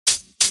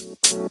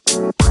You're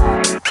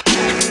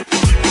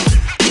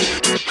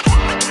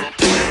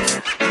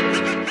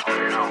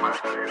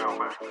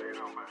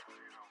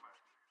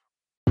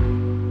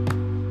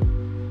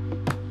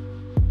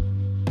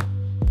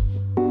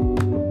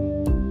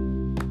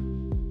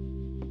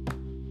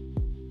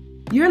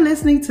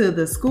listening to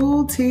The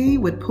School Tea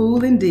with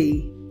Poole and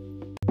Dee.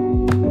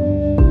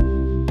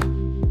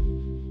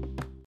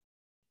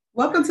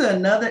 Welcome to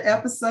another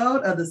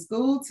episode of The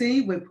School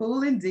Tea with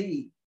Poole and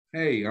Dee.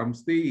 Hey, I'm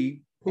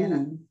Steve.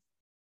 Poole.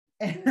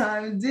 And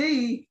I'm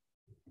Dee.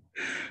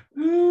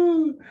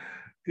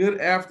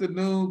 Good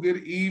afternoon,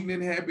 good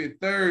evening, happy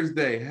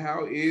Thursday.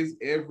 How is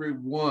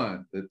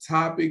everyone? The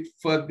topic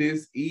for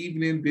this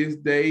evening, this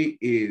day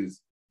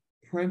is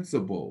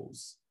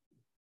principles.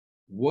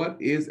 What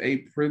is a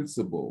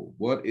principal?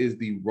 What is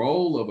the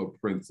role of a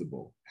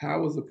principal?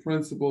 How is a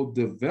principal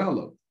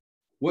developed?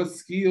 What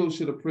skills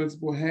should a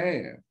principal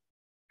have?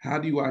 How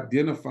do you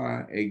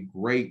identify a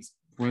great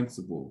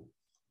principal?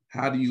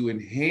 How do you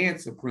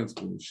enhance a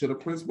principal? Should a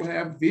principal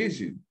have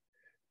vision?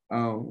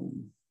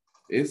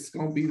 It's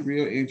going to be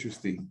real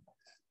interesting.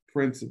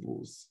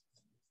 Principles.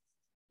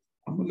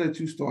 I'm going to let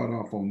you start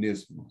off on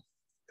this one,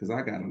 because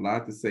I got a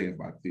lot to say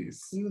about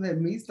this. You let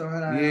me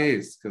start out.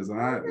 Yes, because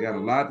I got a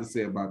lot to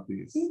say about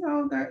this. You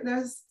know,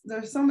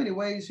 there's so many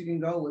ways you can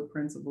go with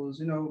principles.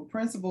 You know,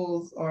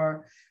 principles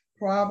are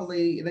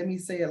probably, let me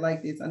say it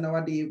like this. I know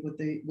I did with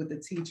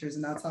the teachers,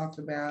 and I talked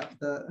about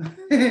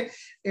the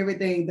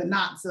everything, the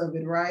knots of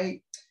it,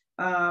 right?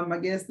 I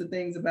guess the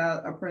things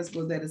about a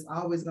principal is that it's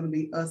always going to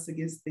be us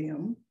against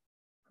them.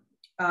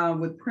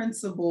 With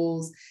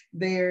principles,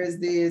 there's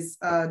this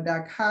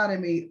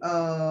dichotomy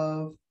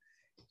of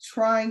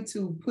trying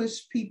to push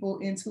people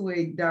into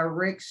a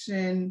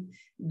direction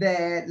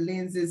that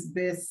lends its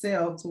best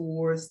self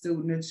towards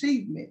student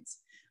achievement.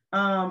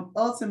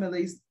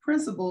 Ultimately,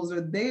 principals are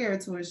there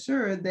to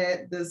ensure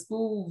that the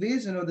school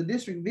vision or the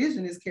district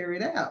vision is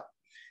carried out.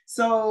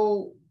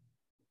 So,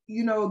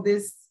 you know,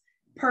 this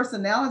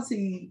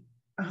personality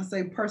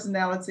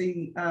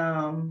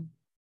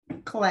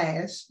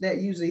clash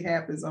that usually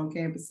happens on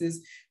campuses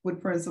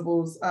with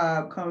principals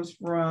comes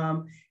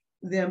from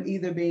them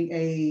either being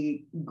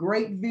a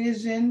great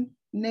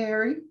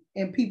visionary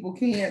and people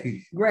can't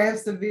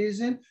grasp the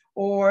vision,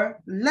 or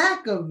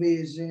lack of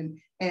vision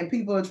and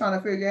people are trying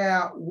to figure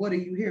out, what are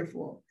you here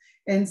for?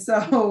 And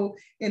so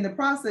in the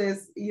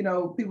process, you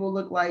know, people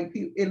look like,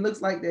 it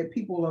looks like that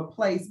people are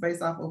placed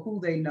based off of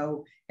who they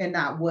know and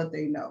not what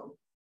they know.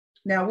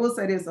 Now, we'll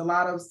say this, a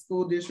lot of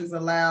school districts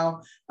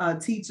allow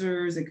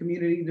teachers and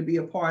community to be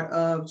a part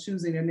of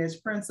choosing their next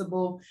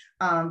principal.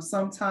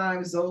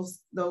 Sometimes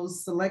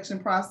those selection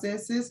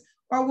processes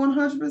are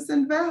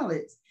 100%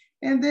 valid.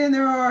 And then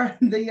there are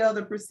the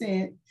other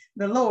percent,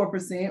 the lower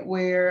percent,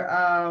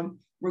 where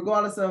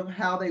regardless of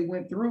how they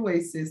went through a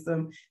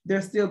system,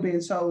 they're still being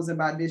chosen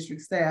by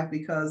district staff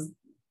because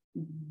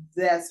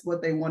that's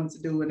what they wanted to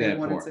do. And they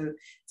wanted to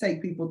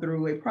take people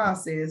through a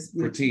process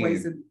which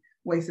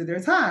wasted their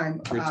time,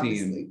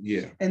 obviously.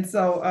 Yeah. And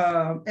so,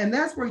 and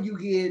that's where you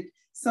get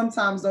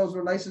sometimes those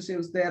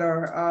relationships that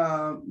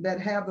are,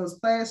 that have those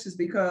clashes,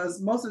 because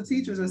most of the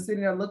teachers are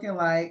sitting there looking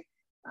like,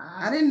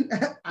 I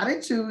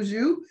didn't choose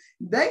you,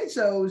 they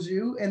chose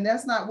you, and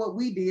that's not what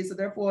we did. So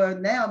therefore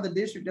now the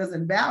district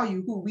doesn't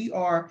value who we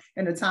are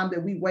and the time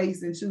that we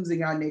waste in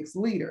choosing our next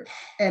leader.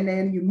 And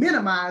then you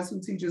minimize who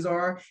teachers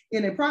are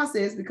in a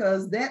process,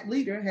 because that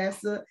leader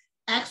has to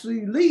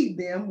actually lead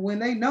them when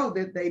they know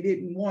that they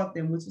didn't want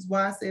them, which is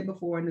why I said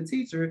before in the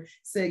teacher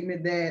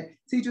segment that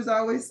teachers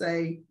always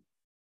say,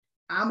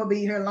 I'm gonna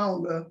be here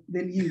longer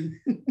than you.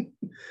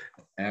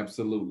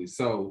 Absolutely.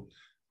 So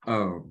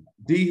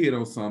Dee hit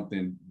on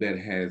something that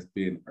has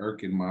been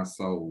irking my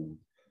soul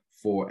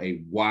for a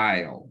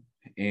while,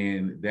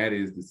 and that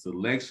is the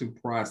selection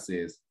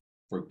process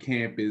for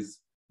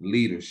campus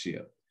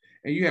leadership.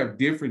 And you have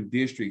different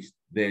districts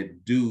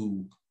that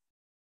do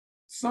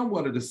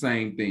somewhat of the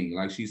same thing.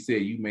 Like she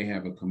said, you may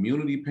have a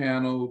community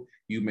panel,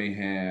 you may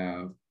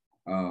have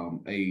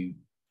a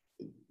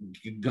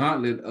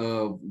gauntlet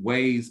of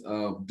ways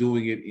of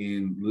doing it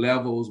in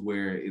levels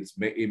where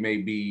it may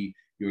be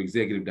your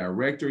executive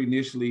director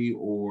initially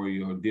or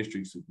your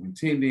district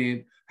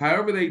superintendent,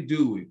 however they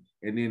do it.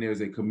 And then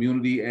there's a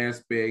community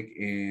aspect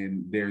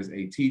and there's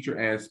a teacher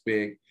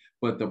aspect.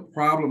 But the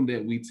problem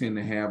that we tend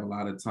to have a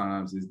lot of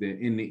times is that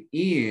in the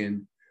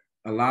end,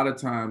 a lot of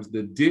times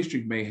the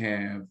district may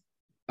have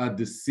a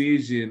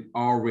decision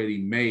already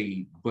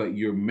made, but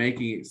you're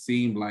making it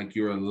seem like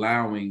you're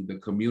allowing the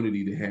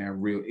community to have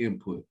real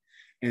input.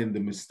 And the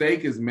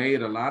mistake is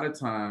made a lot of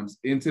times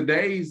in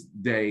today's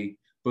day,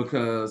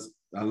 because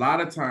a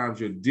lot of times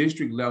your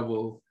district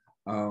level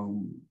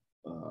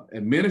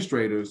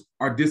administrators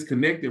are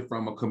disconnected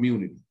from a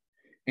community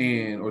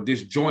or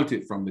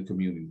disjointed from the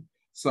community.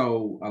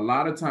 So a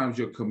lot of times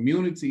your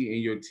community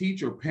and your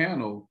teacher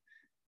panel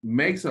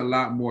makes a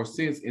lot more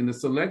sense in the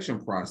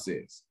selection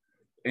process.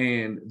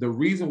 And the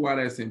reason why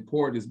that's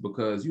important is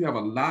because you have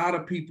a lot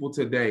of people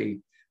today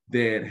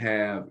that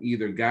have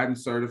either gotten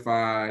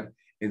certified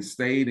and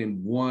stayed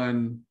in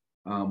one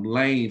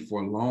lane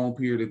for a long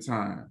period of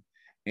time.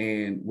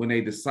 And when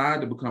they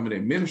decide to become an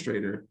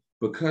administrator,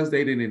 because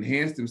they didn't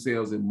enhance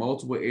themselves in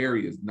multiple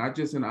areas, not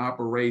just in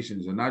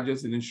operations or not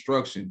just in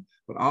instruction,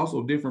 but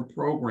also different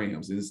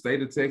programs. In the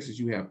state of Texas,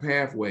 you have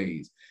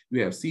pathways,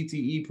 you have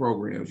CTE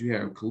programs, you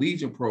have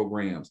collegiate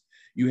programs,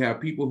 you have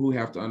people who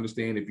have to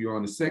understand if you're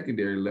on the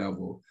secondary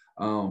level,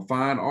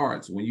 fine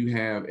arts, when you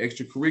have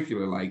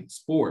extracurricular like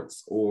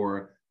sports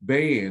or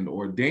band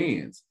or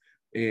dance.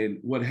 And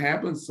what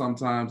happens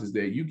sometimes is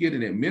that you get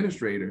an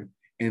administrator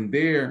and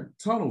their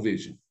tunnel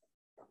vision.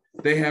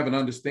 They have an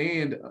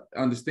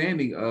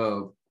understanding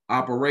of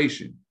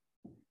operation,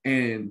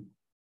 and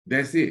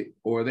that's it.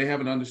 Or they have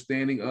an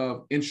understanding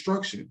of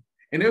instruction.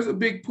 And there's a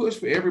big push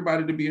for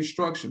everybody to be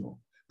instructional.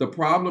 The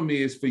problem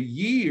is, for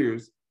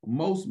years,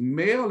 most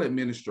male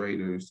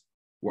administrators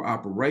were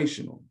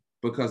operational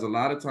because a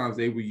lot of times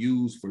they were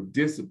used for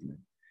discipline.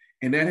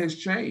 And that has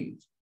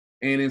changed.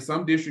 And in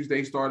some districts,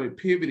 they started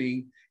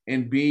pivoting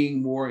and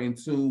being more in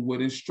tune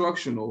with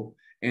instructional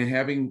and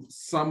having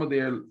some of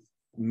their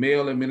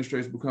male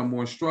administrators become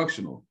more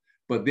instructional.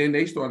 But then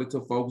they started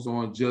to focus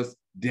on just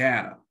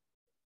data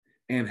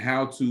and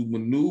how to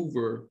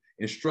maneuver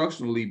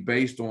instructionally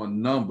based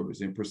on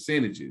numbers and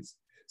percentages.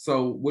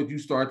 So what you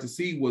start to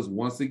see was,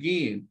 once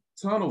again,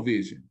 tunnel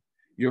vision.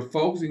 You're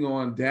focusing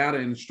on data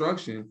and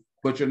instruction,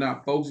 but you're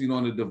not focusing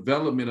on the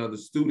development of the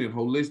student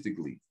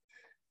holistically.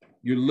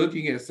 You're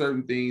looking at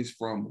certain things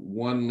from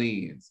one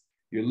lens.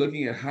 You're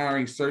looking at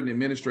hiring certain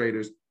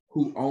administrators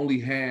who only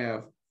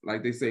have,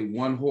 like they say,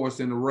 one horse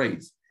in the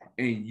race,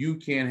 and you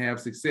can't have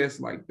success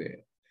like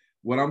that.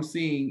 What I'm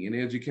seeing in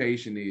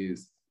education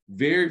is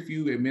very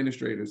few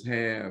administrators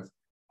have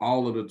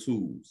all of the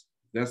tools.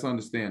 That's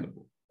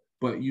understandable.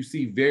 But you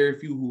see very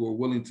few who are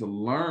willing to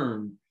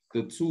learn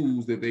the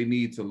tools that they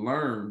need to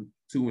learn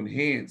to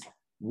enhance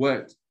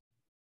what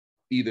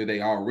either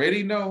they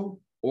already know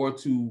or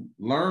to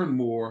learn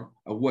more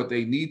of what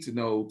they need to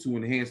know to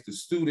enhance the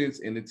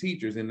students and the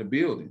teachers in the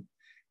building.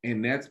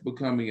 And that's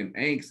becoming an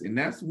angst. And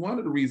that's one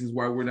of the reasons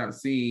why we're not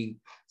seeing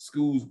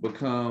schools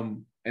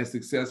become as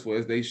successful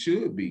as they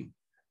should be.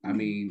 I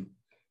mean,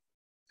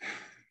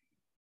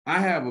 I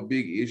have a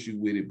big issue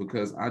with it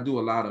because I do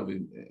a lot of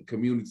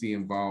community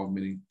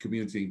involvement and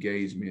community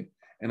engagement,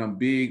 and I'm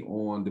big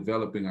on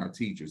developing our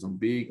teachers. I'm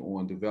big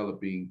on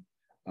developing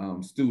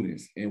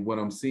students. And what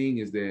I'm seeing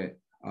is that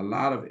a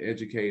lot of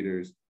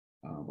educators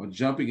are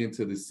jumping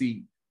into the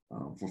seat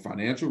for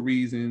financial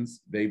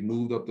reasons. They've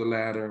moved up the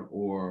ladder,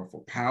 or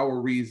for power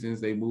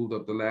reasons, they moved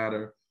up the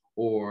ladder,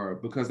 or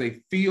because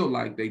they feel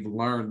like they've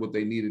learned what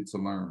they needed to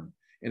learn.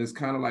 And it's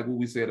kind of like what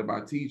we said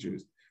about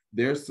teachers.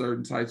 There's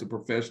certain types of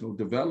professional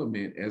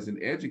development as an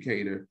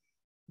educator,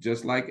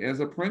 just like as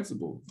a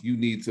principal, you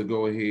need to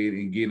go ahead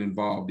and get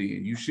involved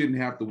in. You shouldn't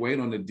have to wait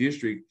on the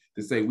district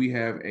to say, we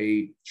have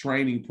a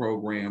training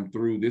program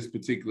through this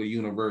particular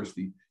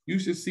university. You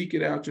should seek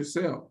it out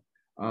yourself.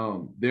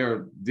 There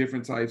are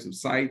different types of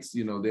sites.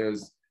 You know,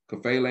 there's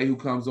Kafele who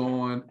comes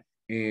on,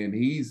 and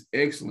he's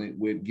excellent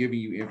with giving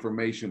you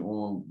information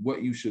on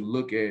what you should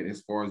look at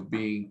as far as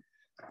being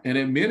an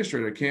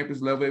administrator,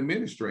 campus level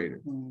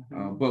administrator.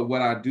 Mm-hmm. But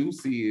what I do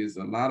see is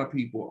a lot of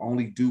people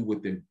only do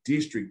what their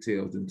district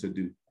tells them to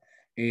do.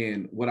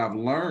 And what I've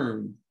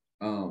learned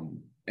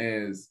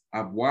as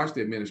I've watched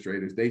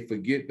administrators, they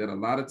forget that a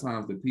lot of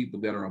times the people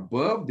that are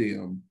above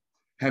them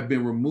have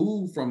been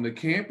removed from the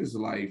campus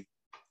life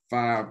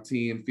 5,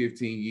 10,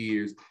 15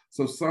 years.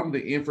 So some of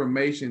the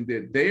information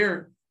that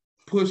they're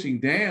pushing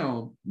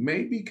down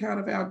may be kind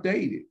of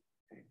outdated.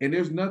 And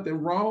there's nothing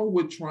wrong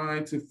with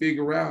trying to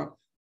figure out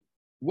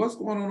what's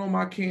going on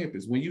my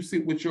campus. When you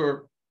sit with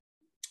your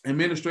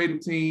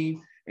administrative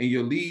team and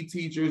your lead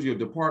teachers, your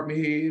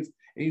department heads,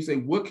 and you say,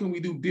 what can we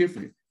do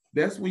different?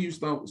 That's when you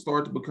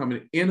start to become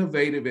an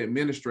innovative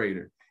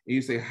administrator. And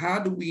you say, how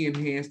do we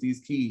enhance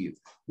these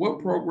kids? What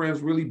programs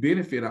really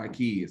benefit our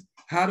kids?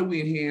 How do we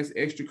enhance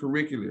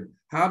extracurricular?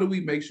 How do we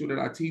make sure that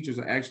our teachers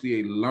are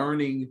actually a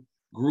learning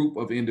group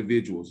of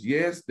individuals?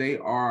 Yes, they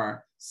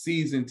are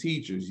seasoned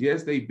teachers.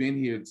 Yes, they've been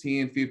here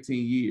 10,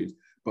 15 years,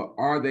 but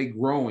are they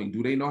growing?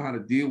 Do they know how to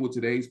deal with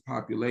today's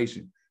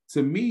population?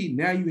 To me,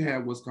 now you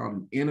have what's called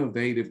an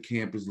innovative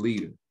campus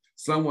leader,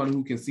 someone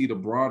who can see the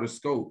broader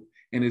scope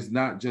and is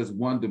not just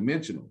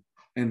one-dimensional.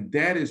 And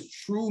that is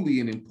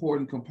truly an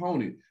important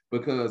component,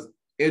 because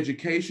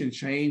education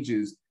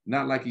changes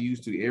not like it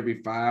used to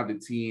every 5 to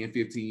 10,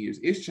 15 years.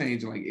 It's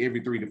changing like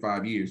every 3 to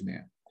 5 years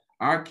now.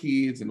 Our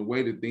kids and the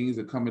way that things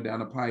are coming down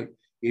the pipe,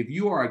 if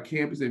you are a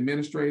campus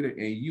administrator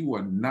and you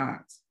are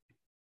not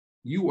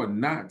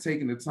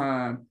taking the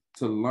time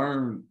to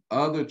learn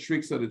other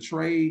tricks of the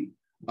trade,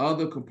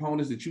 other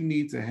components that you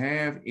need to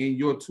have in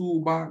your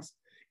toolbox.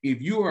 If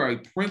you are a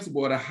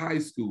principal at a high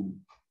school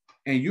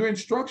and you're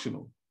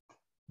instructional,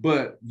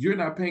 but you're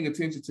not paying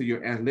attention to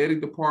your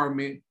athletic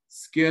department,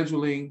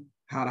 scheduling,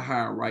 how to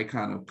hire the right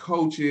kind of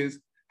coaches,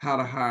 how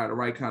to hire the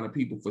right kind of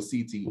people for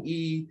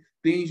CTE,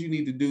 things you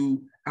need to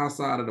do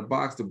outside of the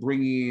box to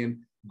bring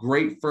in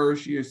great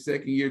first year,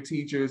 second year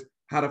teachers,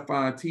 how to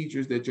find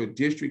teachers that your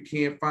district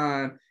can't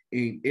find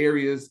in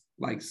areas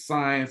like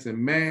science and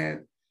math,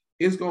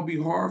 it's going to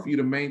be hard for you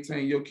to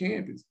maintain your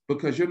campus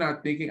because you're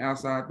not thinking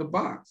outside the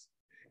box.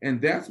 And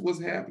that's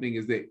what's happening,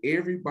 is that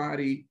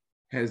everybody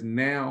has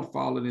now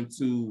fallen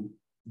into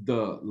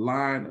the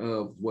line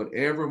of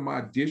whatever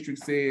my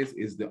district says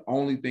is the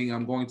only thing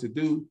I'm going to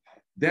do.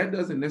 That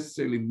doesn't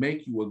necessarily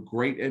make you a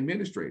great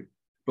administrator,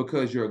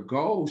 because your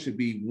goal should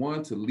be,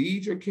 one, to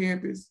lead your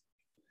campus,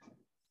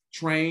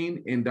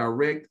 train and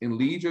direct and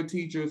lead your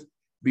teachers,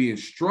 be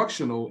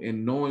instructional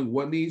in knowing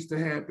what needs to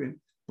happen,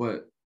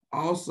 but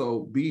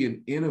also be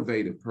an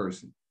innovative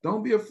person.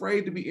 Don't be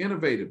afraid to be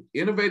innovative.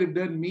 Innovative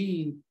doesn't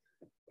mean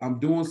I'm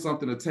doing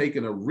something or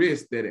taking a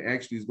risk that it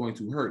actually is going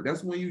to hurt.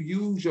 That's when you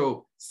use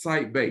your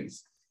site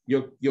base,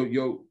 your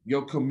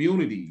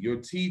community, your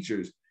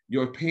teachers,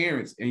 your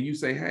parents, and you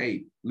say,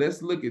 hey,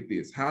 let's look at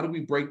this. How do we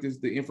break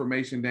the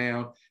information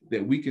down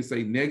that we can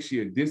say next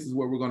year, this is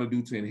what we're going to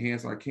do to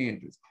enhance our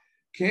campus?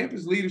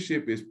 Campus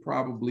leadership is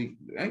probably,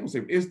 I ain't gonna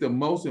say, it's the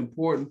most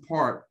important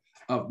part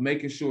of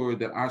making sure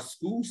that our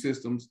school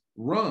systems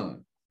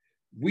run.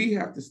 We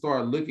have to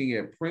start looking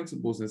at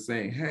principals and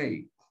saying,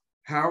 hey,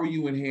 how are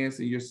you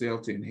enhancing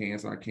yourself to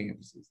enhance our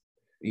campuses?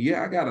 And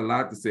yeah, I got a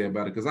lot to say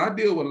about it, because I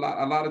deal with a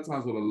lot of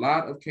times with a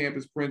lot of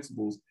campus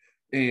principals,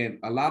 and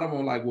a lot of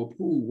them are like, well,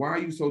 Poole, why are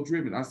you so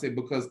driven? I said,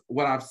 because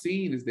what I've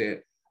seen is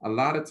that a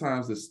lot of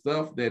times the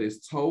stuff that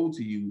is told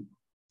to you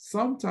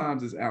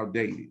sometimes is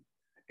outdated.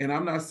 And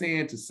I'm not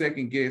saying to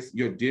second guess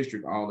your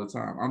district all the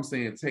time. I'm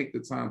saying take the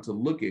time to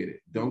look at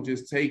it. Don't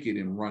just take it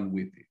and run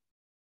with it.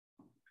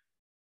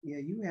 Yeah,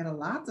 you had a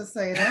lot to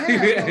say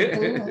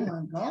there. Oh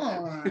my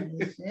gosh,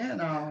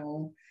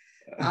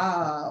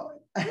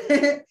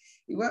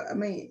 well, I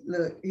mean,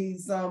 look, he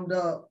summed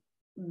up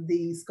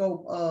the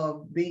scope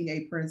of being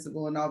a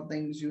principal and all the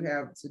things you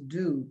have to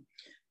do.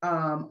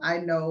 I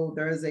know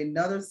there's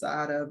another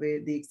side of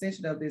it. The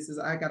extension of this is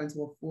I got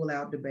into a full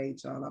out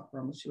debate, y'all. I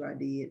promise you I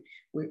did,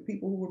 with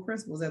people who were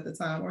principals at the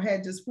time or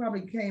had just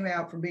probably came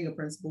out from being a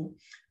principal,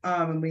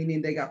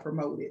 meaning they got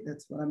promoted.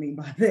 That's what I mean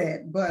by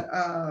that. But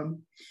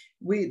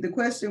the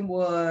question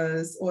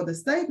was, or the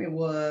statement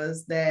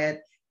was,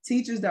 that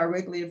teachers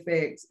directly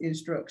affect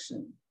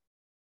instruction.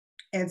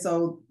 And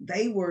so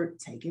they were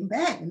taken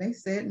back and they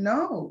said,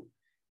 no,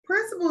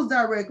 principals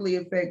directly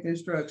affect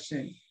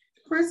instruction.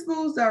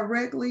 Principals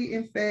directly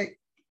affect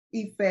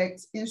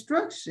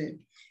instruction.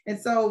 And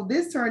so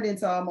this turned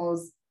into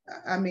almost,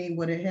 I mean,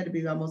 when it had to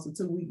be almost a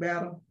 2-week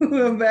battle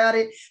about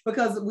it,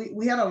 because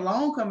we had a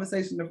long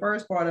conversation, the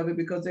first part of it,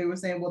 because they were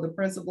saying, well, the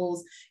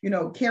principals,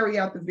 carry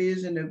out the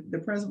vision. The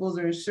principals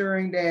are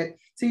ensuring that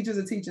teachers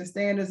are teaching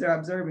standards, they're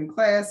observing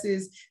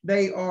classes,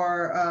 they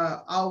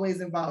are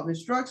always involved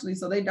instructionally,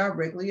 so they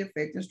directly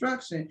affect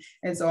instruction.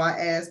 And so I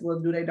asked, well,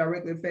 do they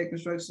directly affect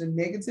instruction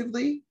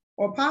negatively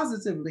or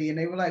positively? And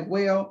they were like,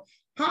 well,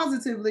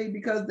 positively,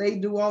 because they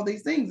do all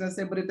these things. I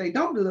said, but if they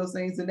don't do those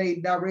things, then they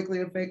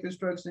directly affect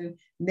instruction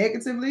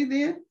negatively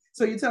then?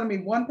 So you're telling me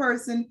one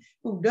person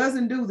who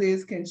doesn't do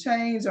this can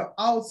change or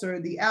alter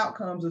the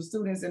outcomes of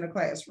students in a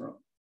classroom?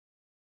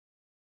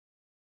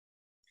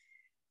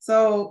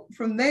 So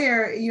from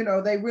there,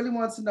 they really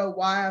want to know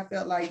why I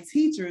felt like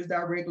teachers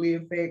directly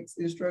affect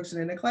instruction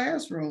in the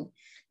classroom.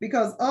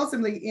 Because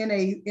ultimately in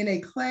a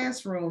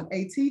classroom,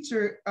 a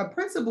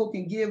principal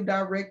can give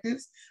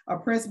directives, a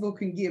principal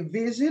can give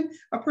vision,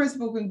 a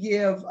principal can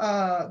give,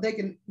 they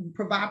can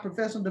provide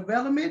professional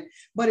development,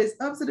 but it's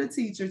up to the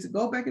teacher to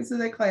go back into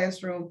their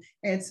classroom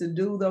and to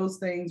do those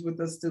things with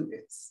the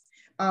students.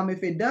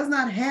 If it does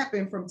not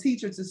happen from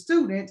teacher to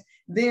student,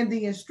 then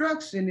the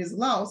instruction is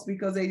lost,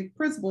 because a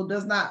principal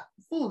does not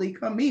fully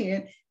come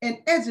in and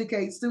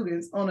educate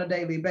students on a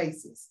daily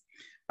basis.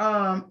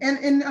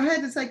 And I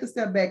had to take a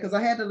step back, because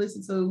I had to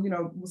listen to,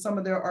 some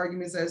of their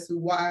arguments as to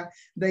why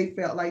they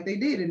felt like they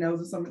did. And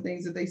those are some of the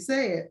things that they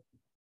said.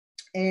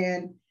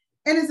 And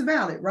it's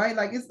valid, right?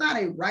 Like, it's not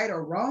a right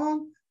or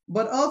wrong,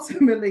 but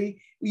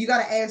ultimately you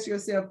got to ask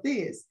yourself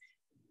this: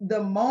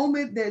 the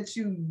moment that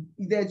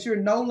you're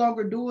no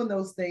longer doing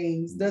those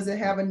things, does it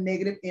have a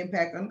negative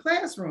impact on the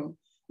classroom?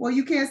 Well,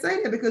 you can't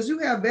say that, because you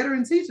have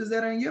veteran teachers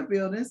that are in your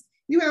buildings.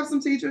 You have some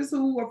teachers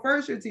who were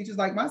first-year teachers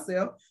like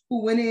myself,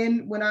 who went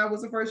in when I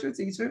was a first-year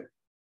teacher.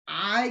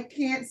 I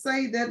can't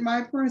say that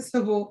my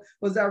principal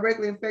was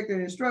directly affecting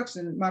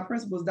instruction. My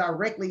principal was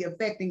directly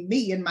affecting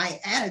me and my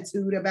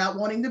attitude about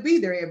wanting to be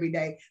there every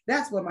day.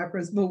 That's what my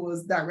principal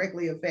was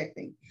directly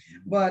affecting.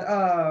 But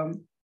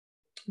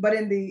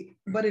in the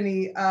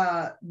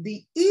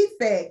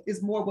effect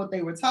is more what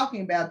they were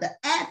talking about. The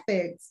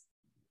affects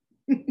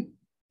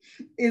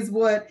is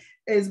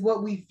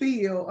what we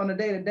feel on a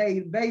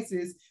day-to-day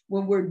basis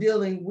when we're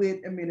dealing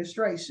with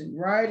administration,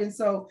 right? And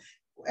so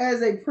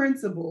as a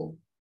principal,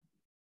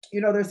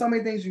 there's so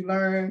many things you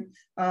learn.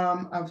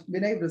 I've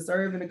been able to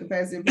serve in the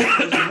capacity of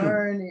principal. You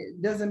learn.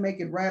 It doesn't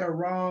make it right or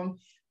wrong.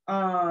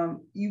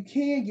 You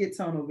can get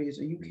tunnel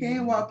vision. You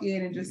can walk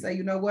in and just say,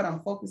 you know what,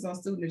 I'm focused on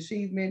student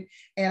achievement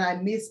and I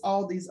miss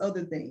all these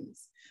other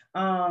things.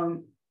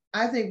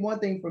 I think one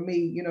thing for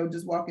me,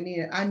 just walking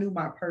in, I knew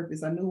my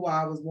purpose. I knew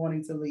why I was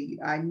wanting to lead.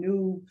 I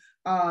knew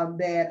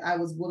that I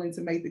was willing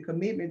to make the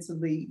commitment to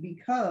lead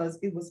because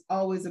it was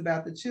always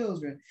about the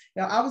children.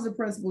 Now, I was a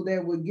principal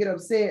that would get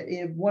upset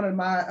if one of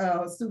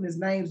my students'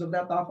 names were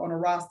left off on a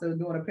roster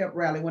during a pep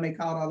rally when they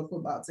called all the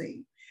football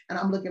team. And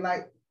I'm looking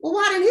like, well,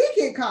 why didn't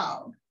he get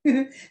called?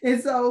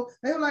 And so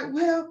they were like,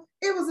 well,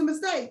 it was a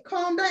mistake.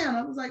 Calm down.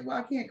 I was like, well,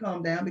 I can't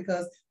calm down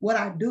because what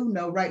I do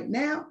know right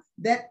now,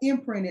 that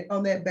imprinted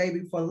on that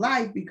baby for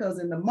life, because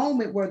in the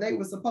moment where they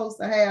were supposed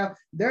to have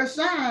their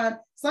shine,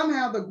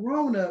 somehow the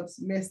grown-ups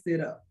messed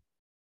it up.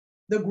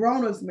 The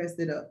grown-ups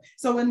messed it up.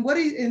 So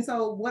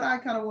what I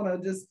kind of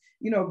want to just,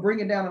 bring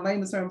it down in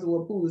layman's terms of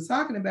what Poole is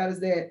talking about is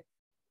that,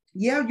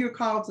 yeah, you're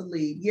called to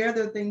lead. Yeah,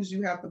 there are things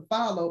you have to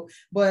follow,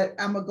 but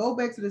I'm going to go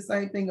back to the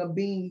same thing of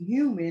being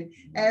human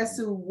as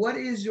to what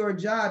is your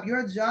job.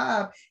 Your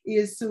job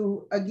is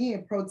to,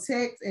 again,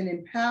 protect and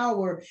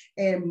empower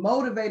and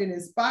motivate and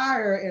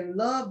inspire and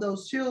love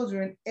those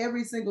children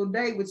every single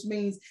day, which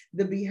means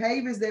the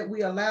behaviors that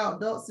we allow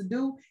adults to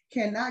do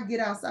cannot get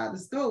outside the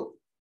scope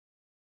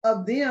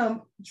of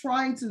them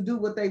trying to do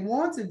what they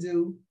want to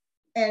do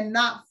and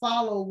not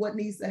follow what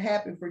needs to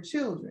happen for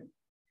children.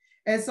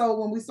 And so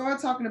when we start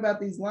talking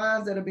about these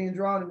lines that are being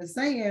drawn in the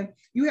sand,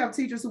 you have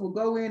teachers who will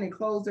go in and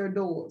close their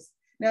doors.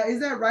 Now,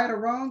 is that right or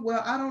wrong?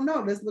 Well, I don't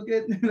know. Let's look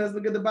at the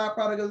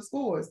byproduct of the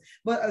scores.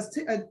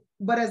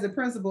 But as a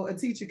principal, a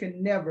teacher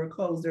can never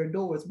close their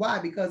doors. Why?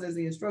 Because as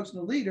the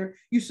instructional leader,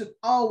 you should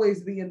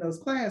always be in those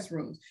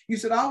classrooms. You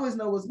should always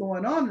know what's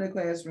going on in the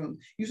classroom.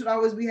 You should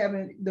always be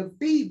having the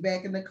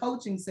feedback and the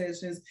coaching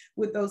sessions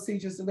with those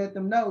teachers to let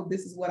them know,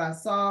 this is what I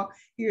saw.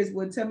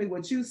 Tell me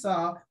what you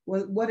saw.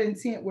 What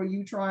intent were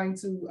you trying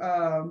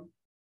to,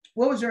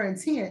 what was your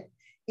intent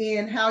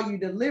in how you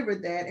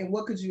delivered that, and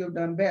what could you have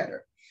done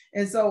better?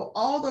 And so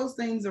all those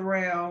things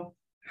around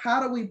how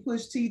do we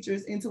push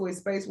teachers into a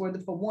space where,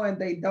 for one,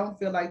 they don't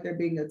feel like they're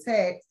being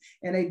attacked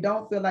and they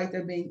don't feel like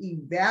they're being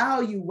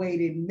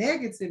evaluated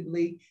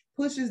negatively,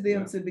 pushes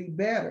them to be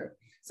better.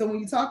 So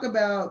when you talk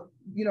about,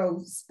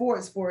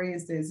 sports, for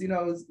instance,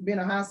 being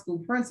a high school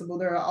principal,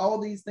 there are all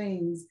these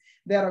things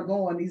that are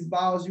going, these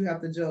balls you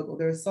have to juggle.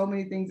 There are so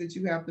many things that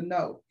you have to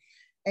know.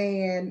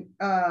 And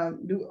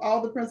do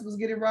all the principals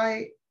get it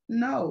right?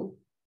 No.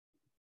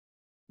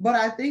 But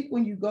I think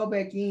when you go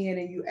back in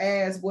and you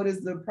ask what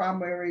is the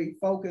primary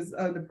focus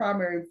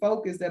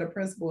that a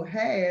principal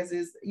has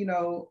is,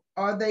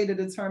 are they the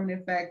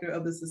determining factor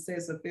of the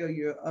success or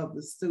failure of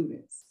the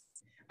students?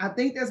 I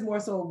think that's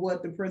more so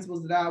what the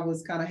principals that I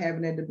was kind of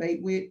having that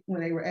debate with when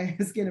they were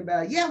asking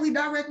about, we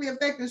directly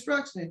affect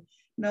instruction.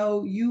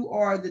 No, you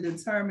are the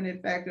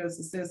determining factor of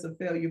success or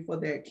failure for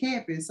their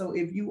campus. So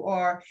if you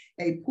are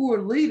a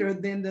poor leader,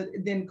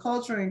 then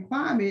culture and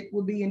climate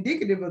will be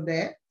indicative of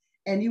that.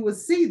 And you will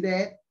see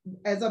that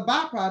as a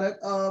byproduct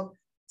of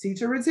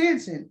teacher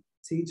retention,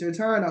 teacher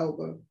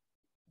turnover,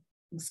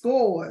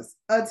 scores,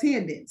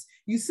 attendance.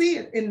 You see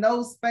it in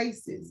those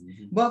spaces.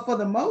 Mm-hmm. But for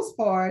the most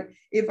part,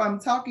 if I'm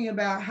talking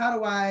about how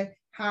do I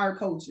hire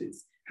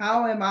coaches,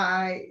 what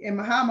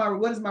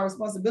is my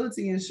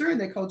responsibility in ensuring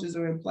that coaches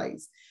are in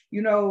place?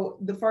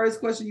 The first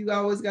question you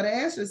always got to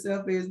ask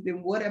yourself is,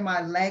 then what am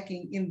I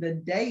lacking in the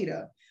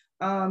data?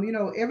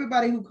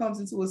 Everybody who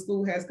comes into a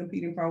school has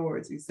competing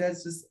priorities.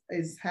 That's just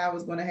is how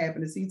it's going to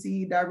happen. The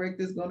CTE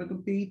director is going to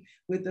compete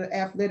with the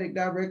athletic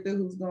director,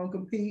 who's going to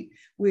compete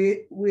with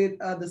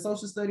the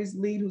social studies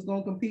lead, who's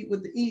going to compete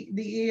with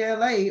the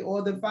ELA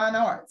or the fine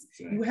arts.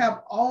 Exactly. You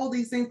have all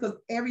these things because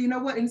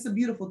and it's a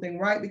beautiful thing,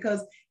 right?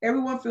 Because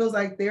everyone feels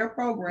like their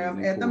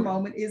program at the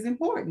moment is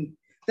important.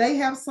 They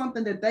have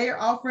something that they are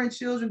offering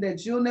children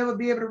that you'll never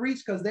be able to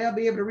reach because they'll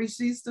be able to reach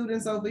these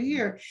students over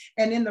here.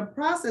 And in the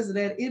process of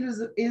that, it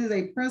is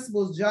a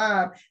principal's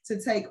job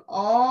to take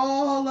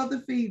all of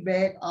the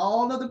feedback,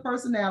 all of the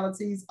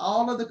personalities,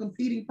 all of the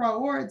competing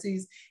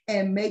priorities,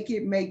 and make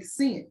it make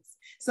sense.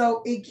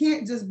 So it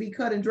can't just be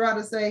cut and dry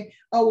to say,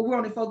 oh, well, we're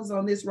only focused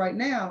on this right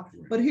now.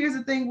 But here's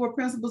the thing where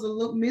principals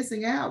are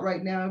missing out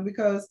right now,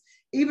 because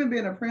even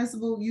being a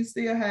principal, you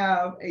still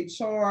have a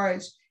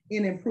charge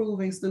in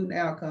improving student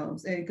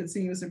outcomes and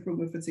continuous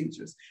improvement for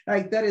teachers.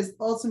 Like that is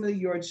ultimately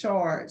your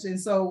charge. And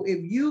so if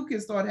you can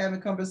start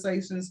having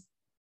conversations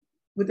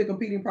with the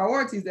competing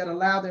priorities that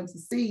allow them to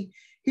see,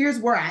 here's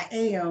where I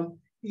am,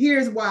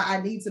 here's why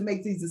I need to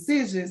make these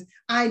decisions.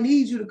 I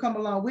need you to come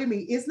along with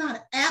me. It's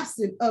not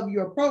absent of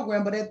your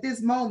program, but at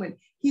this moment,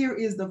 here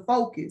is the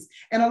focus.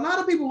 And a lot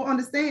of people will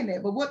understand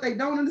that, but what they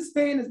don't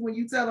understand is when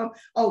you tell them,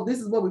 oh, this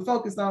is what we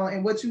focus on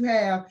and what you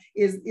have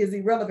is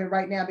irrelevant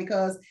right now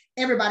because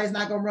everybody's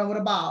not going to run with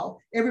a ball.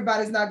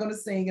 Everybody's not going to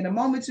sing. And the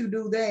moment you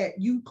do that,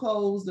 you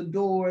close the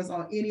doors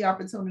on any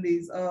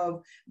opportunities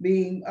of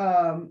being,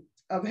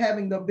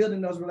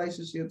 building those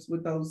relationships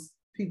with those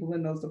people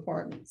in those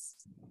departments.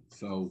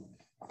 So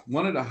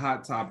one of the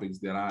hot topics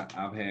that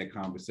I've had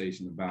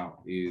conversation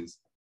about is,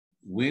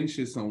 when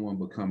should someone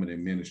become an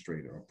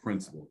administrator, a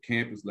principal,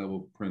 campus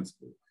level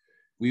principal?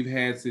 we've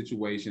had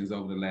situations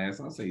over the last,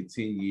 I'll say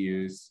 10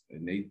 years,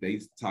 and they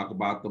talk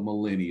about the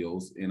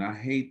millennials. And I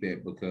hate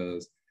that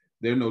because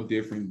they're no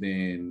different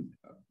than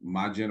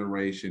my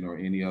generation or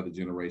any other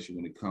generation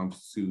when it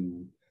comes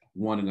to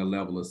wanting a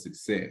level of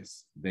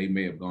success. They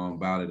may have gone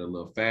about it a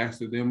little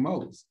faster than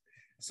most.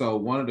 So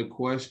one of the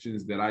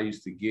questions that I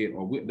used to get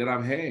that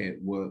I've had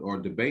or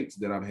debates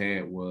that I've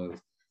had was,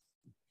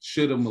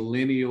 should a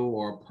millennial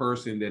or a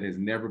person that has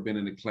never been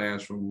in the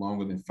classroom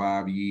longer than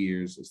 5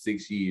 years or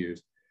 6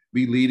 years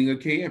be leading a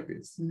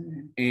campus?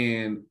 Mm-hmm.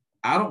 And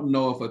I don't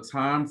know if a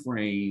time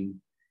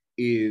frame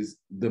is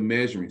the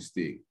measuring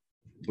stick,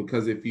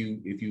 because if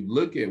you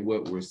look at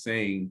what we're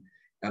saying,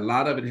 a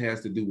lot of it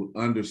has to do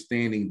with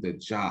understanding the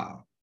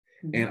job.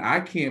 Mm-hmm. And I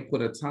can't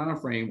put a time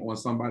frame on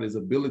somebody's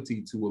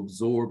ability to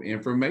absorb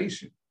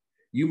information.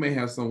 You may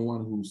have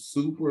someone who's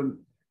super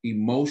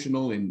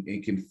emotional and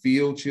can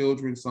feel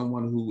children,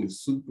 someone who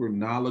is super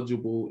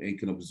knowledgeable and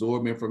can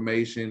absorb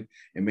information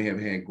and may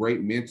have had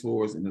great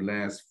mentors in the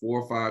last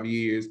 4 or 5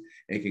 years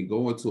and can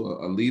go into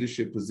a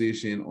leadership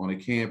position on a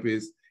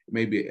campus,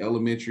 maybe an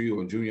elementary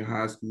or junior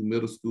high school,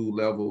 middle school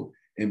level,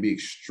 and be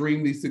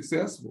extremely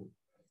successful.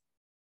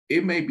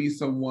 It may be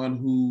someone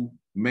who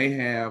may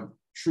have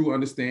true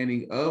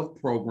understanding of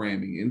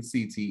programming in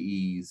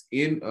CTEs,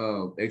 in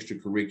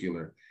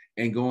extracurricular,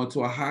 and go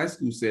into a high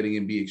school setting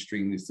and be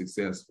extremely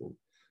successful.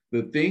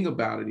 The thing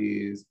about it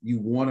is you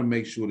want to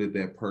make sure that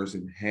that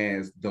person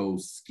has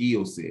those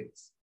skill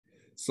sets.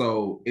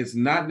 So it's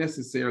not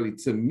necessarily,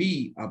 to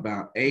me,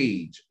 about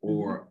age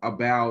or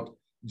about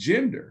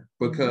gender,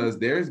 because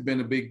there's been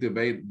a big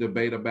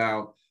debate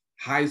about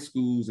high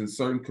schools in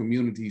certain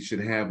communities should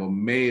have a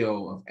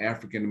male of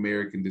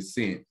African-American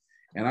descent.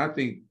 And I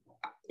think,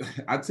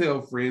 I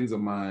tell friends of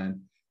mine,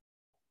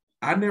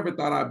 I never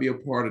thought I'd be a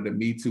part of the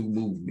Me Too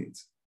movement.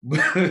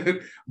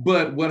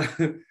 But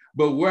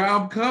where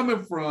I'm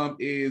coming from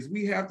is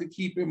we have to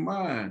keep in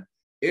mind,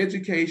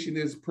 education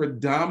is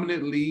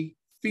predominantly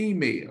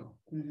female.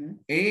 Mm-hmm.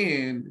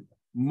 And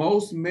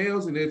most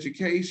males in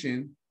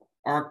education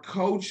are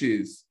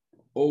coaches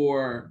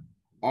or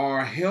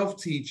are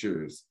health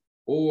teachers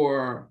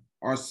or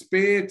are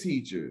SPED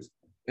teachers.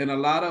 And a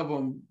lot of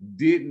them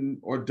didn't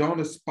or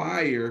don't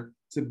aspire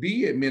to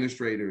be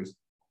administrators,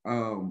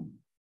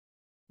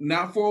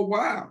 not for a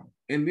while.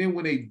 And then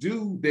when they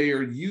do, they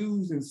are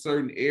used in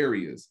certain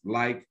areas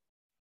like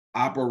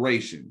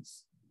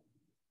operations,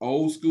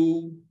 old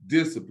school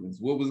disciplines.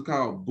 What was it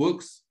called?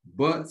 Books,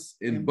 butts,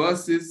 and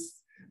buses.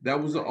 That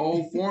was an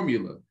old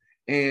formula.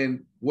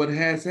 And what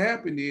has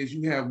happened is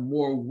you have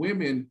more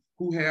women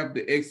who have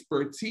the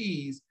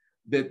expertise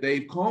that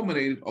they've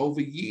culminated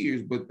over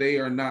years, but they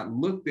are not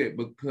looked at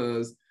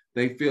because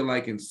they feel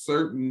like in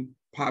certain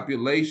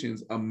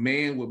populations, a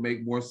man would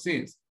make more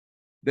sense.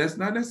 That's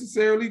not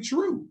necessarily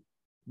true,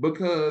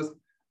 because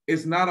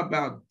it's not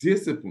about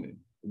discipline.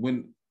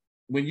 When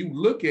you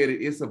look at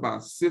it, it's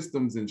about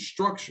systems and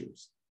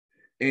structures.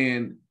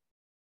 And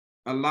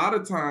a lot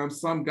of times,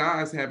 some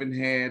guys haven't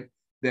had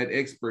that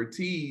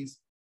expertise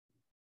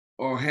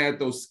or had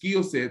those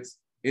skill sets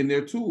in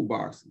their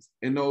toolboxes.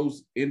 And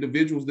those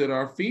individuals that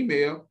are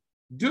female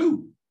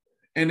do.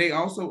 And they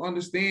also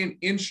understand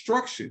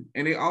instruction,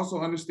 and they also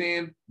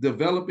understand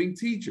developing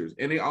teachers,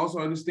 and they also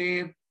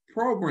understand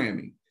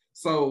programming.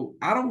 So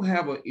I don't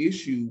have an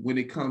issue when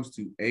it comes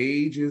to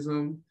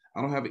ageism.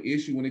 I don't have an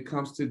issue when it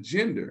comes to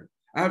gender.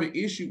 I have an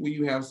issue when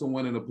you have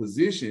someone in a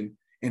position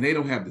and they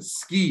don't have the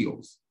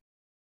skills.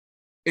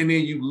 And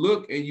then you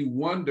look and you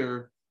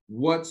wonder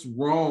what's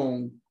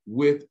wrong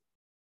with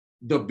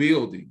the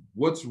building,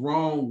 what's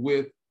wrong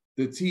with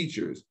the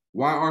teachers,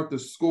 why aren't the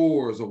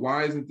scores, or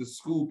why isn't the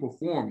school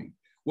performing?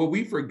 What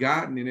we've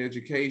forgotten in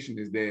education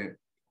is that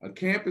a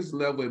campus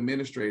level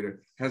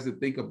administrator has to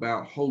think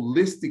about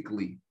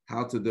holistically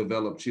how to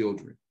develop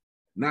children,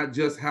 not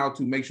just how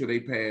to make sure they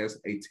pass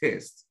a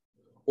test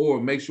or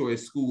make sure a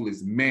school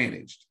is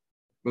managed.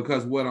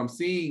 Because what I'm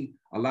seeing,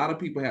 a lot of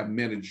people have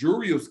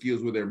managerial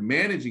skills where they're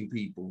managing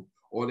people,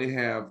 or they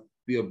have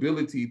the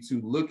ability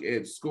to look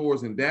at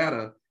scores and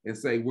data and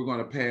say, we're going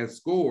to pass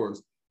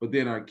scores. But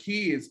then our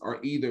kids are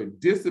either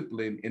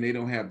disciplined and they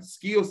don't have the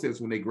skill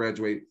sets when they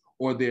graduate,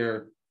 or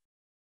they're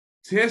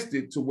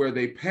tested to where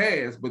they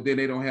pass, but then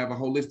they don't have a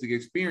holistic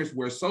experience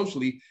where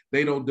socially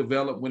they don't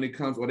develop when it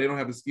comes, or they don't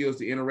have the skills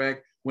to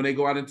interact when they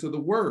go out into the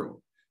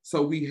world.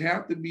 So we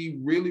have to be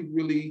really,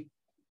 really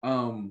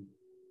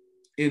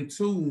in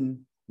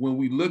tune when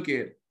we look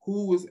at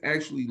who is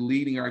actually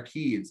leading our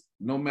kids,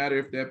 no matter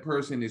if that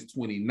person is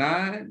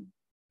 29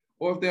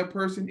 or if that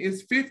person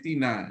is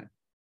 59.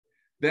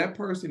 That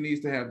person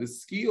needs to have the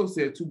skill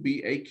set to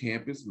be a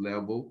campus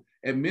level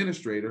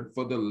administrator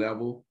for the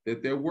level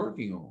that they're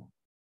working on.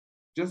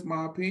 Just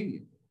my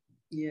opinion.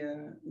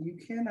 Yeah, you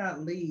cannot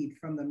lead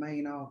from the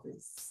main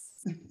office.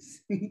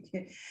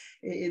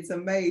 It's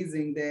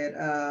amazing that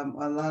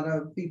a lot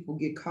of people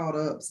get caught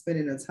up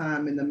spending the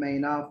time in the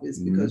main office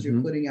because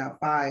you're putting out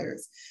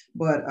fires.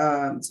 But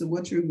to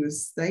what you were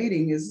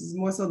stating is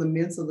more so the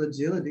mental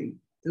agility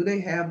Do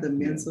they have the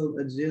mental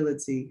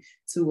agility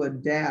to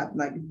adapt?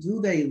 Like, do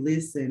they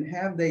listen?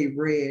 Have they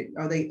read?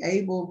 Are they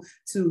able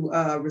to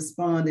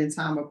respond in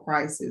time of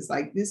crisis?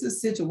 Like, this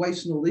is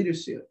situational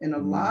leadership. And a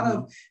lot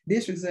of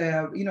districts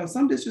have,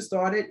 some districts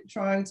started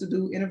trying to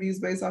do interviews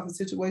based off of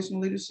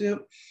situational leadership.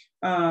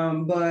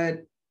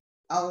 But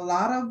a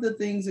lot of the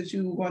things that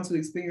you want to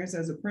experience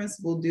as a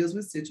principal deals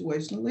with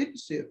situational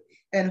leadership.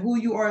 And who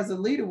you are as a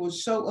leader will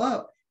show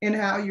up in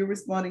how you're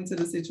responding to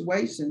the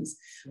situations.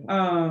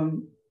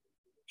 I'm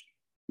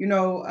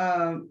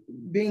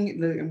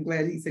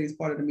glad he said he's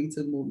part of the Me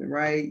Too movement,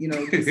 right?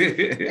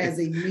 As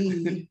a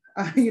me,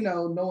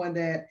 knowing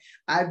that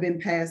I've been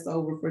passed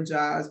over for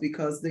jobs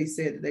because they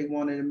said that they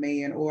wanted a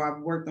man, or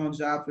I've worked on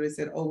jobs where they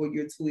said, oh, well,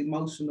 you're too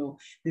emotional.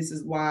 This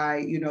is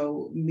why,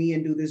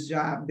 men do this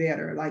job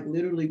better. Like,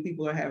 literally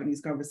people are having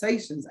these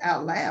conversations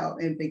out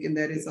loud and thinking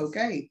that it's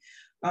okay.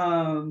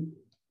 And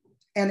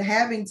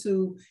having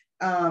to,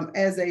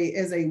 as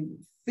a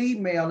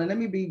female, and let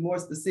me be more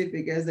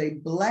specific, as a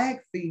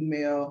Black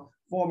female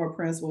former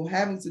principal,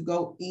 having to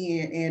go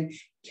in and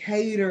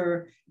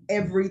cater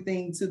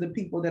everything to the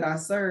people that I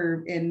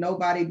serve and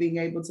nobody being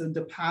able to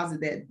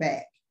deposit that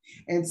back.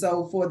 And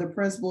so for the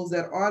principals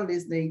that are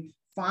listening,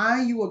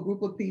 find you a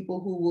group of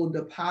people who will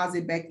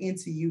deposit back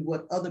into you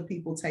what other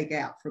people take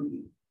out from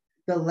you,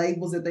 the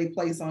labels that they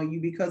place on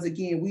you. Because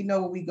again, we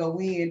know when we go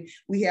in,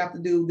 we have to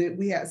do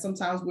that.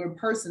 Sometimes we're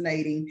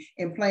impersonating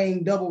and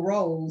playing double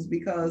roles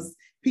because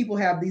people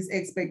have these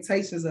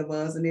expectations of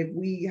us.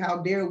 And how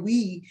dare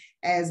we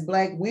as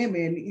Black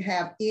women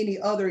have any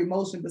other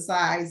emotion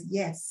besides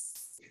yes,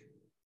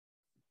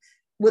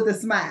 with a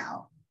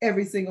smile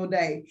every single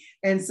day.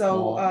 And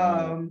so,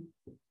 and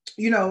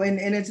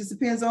it just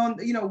depends on,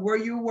 where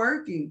you're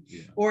working,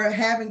 or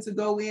having to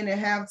go in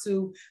and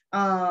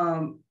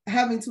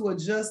having to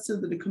adjust to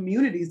the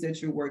communities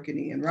that you're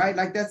working in, right?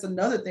 Like, that's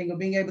another thing of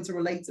being able to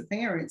relate to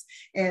parents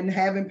and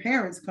having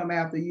parents come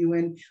after you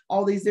and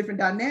all these different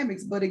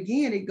dynamics. But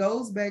again, it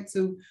goes back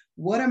to,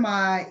 what am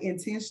I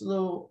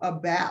intentional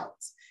about?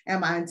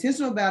 Am I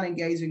intentional about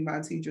engaging my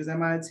teachers?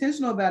 Am I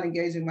intentional about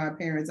engaging my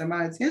parents? Am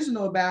I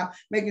intentional about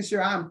making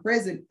sure I'm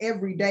present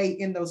every day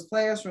in those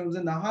classrooms,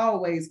 in the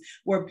hallways,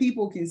 where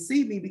people can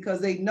see me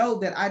because they know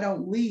that I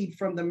don't lead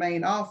from the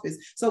main office?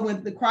 So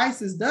when the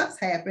crisis does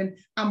happen,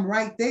 I'm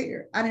right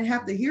there. I didn't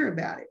have to hear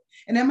about it.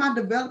 And am I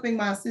developing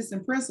my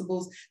assistant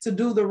principals to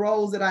do the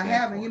roles that I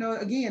have? And,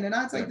 again, and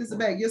I take this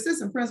back, your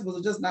assistant principals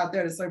are just not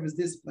there to serve as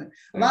discipline.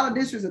 A lot of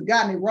districts have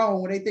gotten it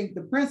wrong when they think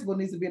the principal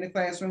needs to be in the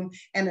classroom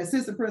and the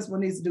assistant principal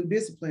needs to do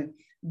discipline.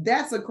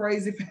 That's a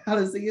crazy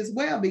fallacy as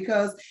well,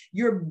 because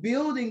you're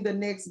building the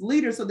next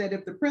leader so that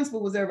if the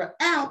principal was ever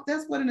out,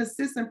 that's what an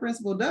assistant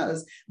principal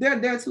does. They're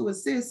there to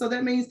assist. So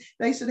that means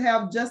they should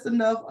have just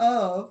enough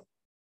of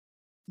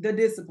the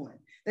discipline.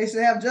 They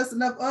should have just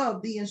enough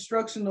of the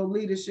instructional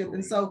leadership.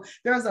 And so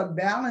there's a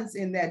balance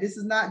in that. This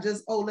is not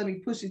just, oh, let me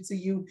push it to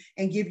you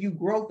and give you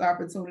growth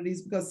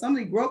opportunities, because some of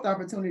the growth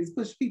opportunities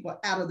push people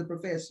out of the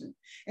profession.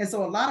 And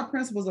so a lot of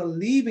principals are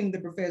leaving the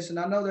profession.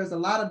 I know there's a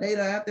lot of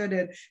data out there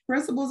that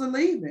principals are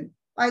leaving.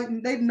 Like,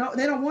 they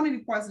don't want any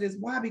parts of this.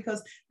 Why?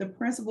 Because the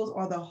principals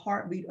are the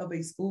heartbeat of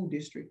a school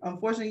district.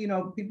 Unfortunately,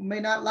 people may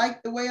not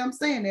like the way I'm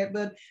saying that,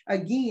 but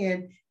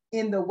again,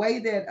 in the way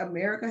that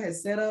America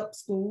has set up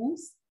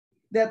schools,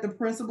 that the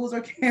principals are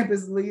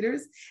campus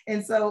leaders.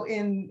 And so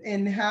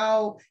in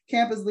how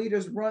campus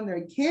leaders run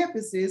their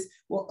campuses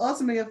will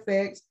ultimately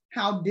affect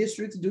how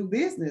districts do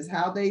business,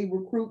 how they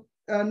recruit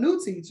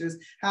new teachers,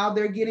 how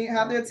their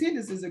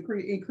attendance is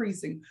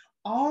increasing.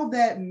 All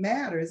that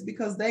matters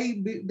because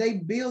they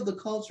build the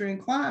culture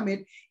and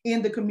climate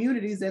in the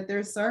communities that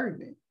they're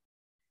serving.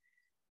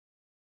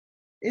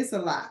 It's a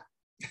lot.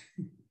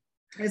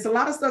 It's a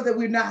lot of stuff that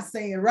we're not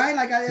saying, right?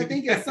 Like, I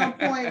think at some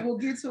point we'll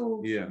get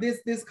to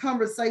this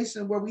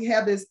conversation where we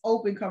have this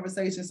open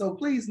conversation. So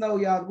please know,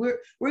 y'all,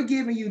 we're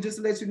giving you, just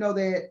to let you know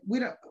that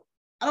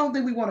I don't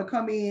think we want to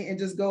come in and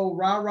just go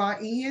rah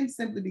in,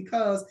 simply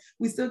because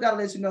we still got to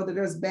let you know that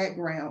there's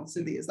background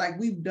to this. Like,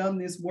 we've done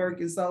this work.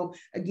 And so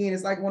again,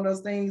 it's like one of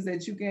those things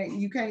that you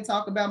can't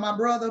talk about my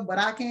brother, but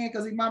I can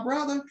because he's my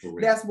brother.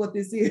 Correct. That's what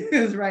this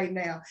is right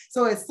now.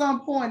 So at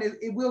some point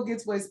it will get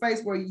to a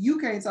space where you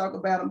can't talk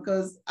about them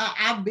because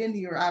I've been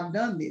here, I've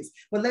done this,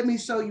 but let me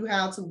show you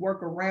how to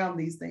work around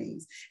these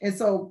things. And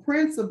so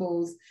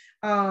principals,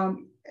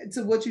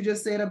 to what you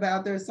just said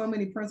about there's so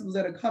many principals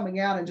that are coming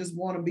out and just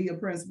want to be a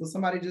principal.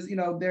 Somebody just,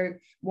 they're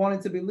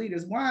wanting to be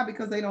leaders. Why?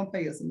 Because they don't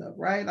pay us enough,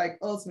 right? Like,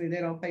 ultimately,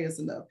 they don't pay us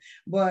enough.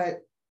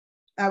 But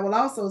I will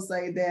also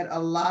say that a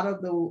lot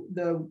of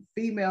the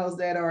females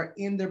that are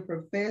in the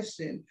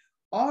profession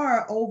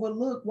are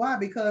overlooked. Why?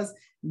 Because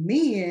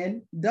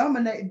men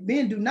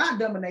do not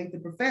dominate the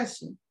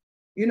profession.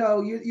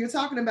 You're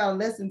talking about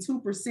less than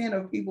 2%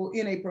 of people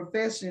in a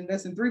profession,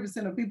 less than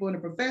 3% of people in a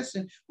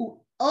profession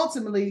who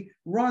ultimately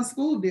run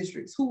school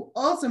districts, who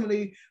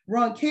ultimately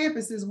run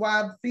campuses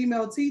while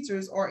female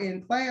teachers are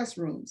in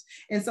classrooms.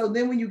 And so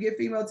then when you get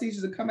female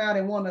teachers to come out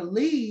and want to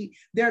lead,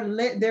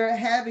 they're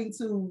having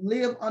to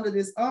live under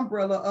this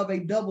umbrella of a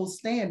double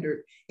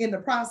standard in the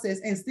process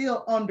and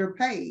still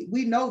underpaid.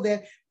 We know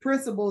that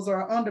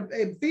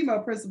female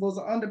principals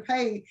are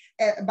underpaid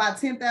by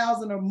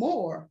 $10,000 or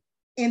more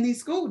in these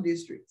school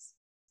districts.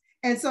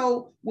 And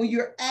so when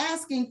you're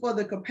asking for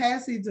the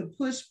capacity to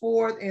push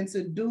forward and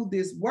to do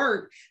this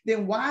work,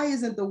 then why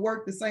isn't the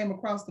work the same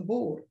across the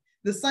board?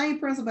 The same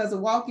principal has to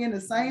walk in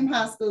the same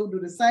high school, do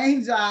the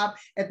same job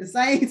at the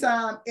same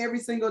time every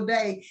single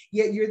day.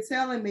 Yet you're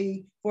telling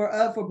me for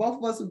both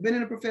of us who've been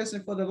in the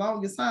profession for the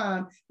longest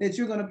time that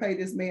you're going to pay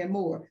this man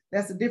more.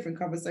 That's a different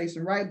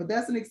conversation, right? But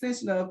that's an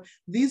extension of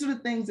these are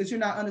the things that you're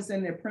not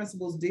understanding that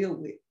principals deal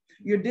with.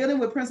 You're dealing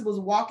with principals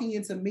walking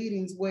into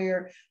meetings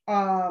where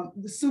the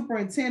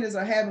superintendents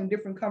are having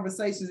different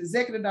conversations,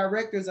 executive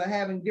directors are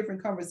having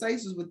different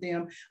conversations with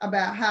them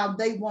about how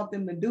they want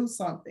them to do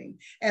something.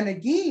 And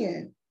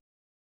again,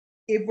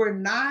 if we're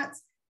not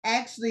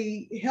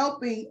actually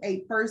helping a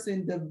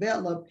person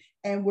develop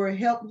and we're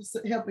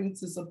helping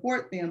to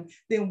support them,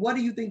 then what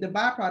do you think the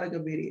byproduct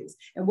of it is?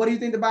 And what do you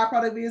think the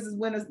byproduct is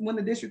when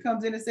the district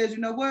comes in and says, you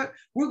know what,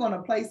 we're going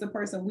to place the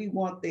person we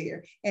want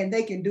there and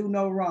they can do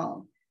no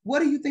wrong.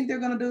 What do you think they're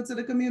going to do to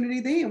the community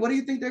then? What do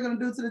you think they're going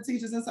to do to the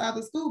teachers inside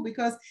the school?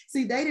 Because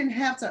see, they didn't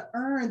have to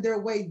earn their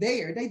way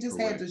there. They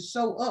just had to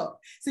show up.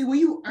 See, when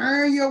you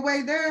earn your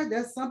way there,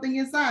 there's something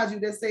inside you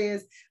that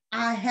says,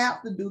 I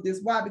have to do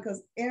this. Why?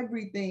 Because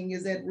everything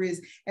is at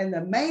risk. And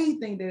the main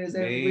thing that is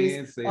at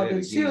risk are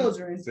the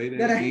children.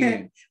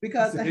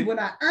 Because when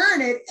I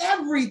earn it,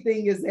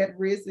 everything is at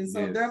risk. And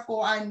so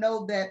therefore, I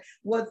know that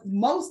what's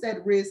most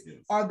at risk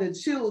are the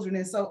children.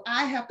 And so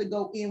I have to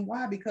go in.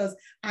 Why? Because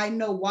I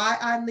know why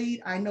I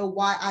lead. I know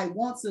why I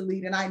want to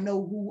lead. And I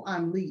know who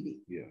I'm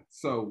leading. Yeah.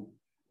 So,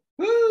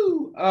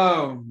 two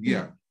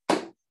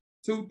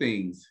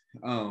things.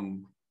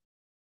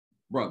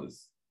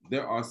 Brothers,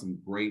 there are some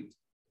great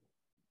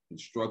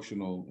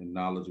instructional and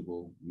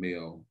knowledgeable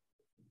male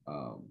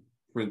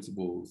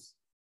principals,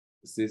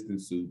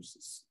 assistant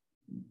soups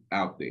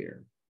out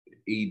there,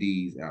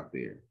 EDs out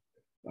there.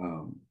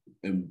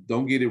 And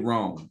don't get it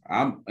wrong,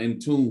 I'm in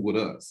tune with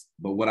us.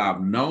 But what I've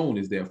known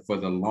is that for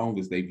the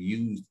longest, they've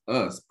used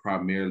us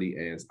primarily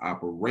as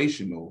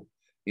operational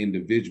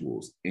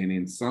individuals. And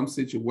in some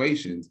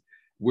situations,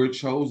 we're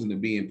chosen to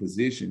be in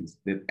positions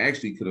that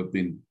actually could have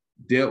been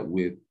dealt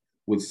with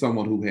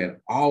someone who had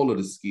all of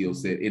the skill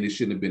set, and it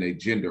shouldn't have been a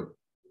gender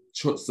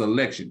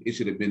selection. It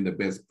should have been the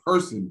best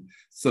person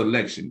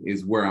selection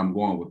is where I'm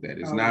going with that.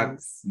 It's not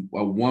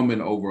a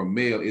woman over a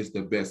male, it's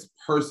the best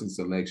person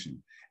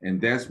selection. And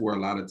that's where a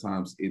lot of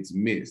times it's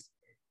missed.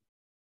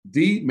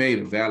 Dee made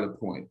a valid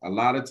point. A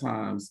lot of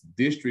times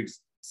districts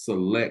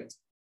select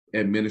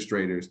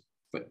administrators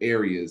for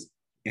areas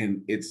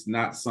and it's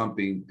not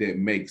something that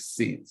makes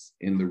sense.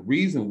 And the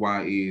reason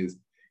why is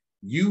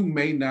you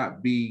may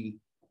not be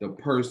the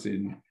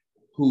person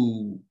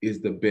who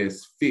is the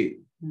best fit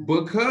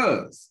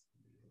because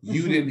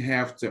you didn't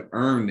have to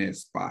earn that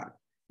spot.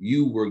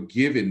 You were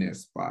given that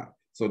spot.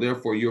 So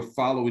therefore you're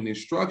following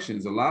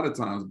instructions a lot of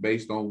times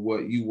based on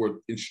what you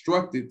were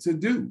instructed to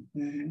do.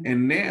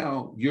 And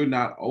now you're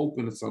not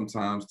open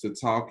sometimes to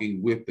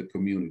talking with the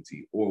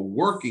community or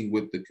working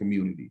with the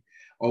community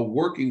or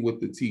working with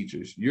the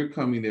teachers. You're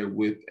coming there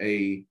with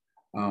a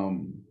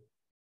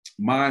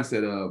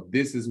mindset of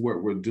this is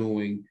what we're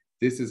doing.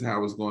 This is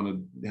how it's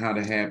going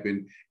to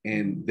happen,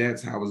 and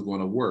that's how it's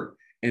going to work.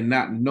 And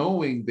not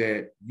knowing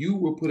that you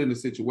were put in a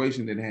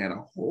situation that had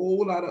a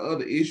whole lot of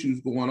other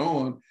issues going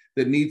on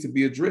that need to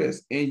be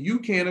addressed. And you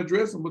can't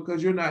address them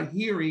because you're not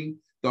hearing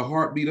the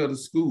heartbeat of the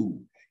school.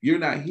 You're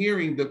not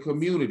hearing the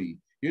community.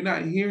 You're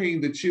not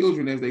hearing the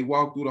children as they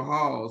walk through the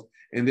halls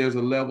and there's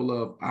a level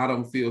of, I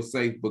don't feel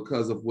safe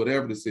because of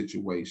whatever the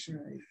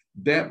situation. Right.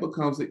 That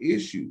becomes an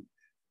issue.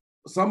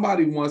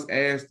 Somebody once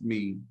asked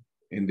me,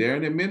 and they're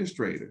an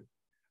administrator,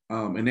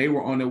 and they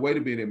were on their way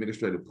to being an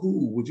administrator.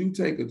 Poole, would you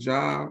take a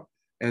job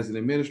as an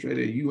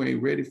administrator you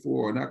ain't ready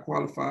for or not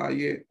qualified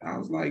yet? I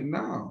was like,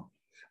 no,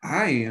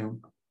 I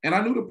am. And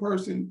I knew the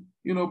person,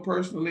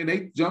 personally, and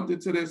they jumped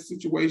into that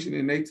situation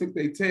and they took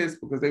their test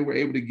because they were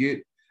able to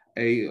get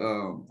a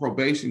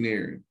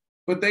probationary,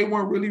 but they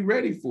weren't really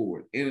ready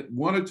for it. And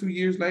 1 or 2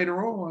 years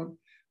later on,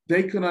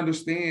 they couldn't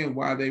understand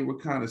why they were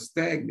kind of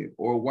stagnant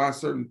or why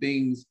certain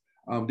things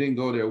didn't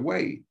go their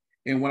way.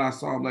 And when I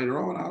saw them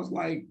later on, I was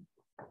like,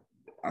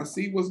 I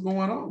see what's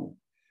going on.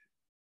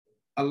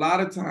 A lot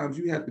of times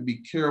you have to be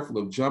careful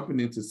of jumping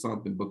into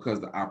something because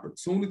the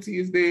opportunity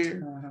is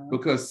there,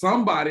 because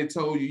somebody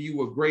told you you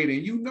were great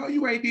and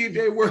you ain't did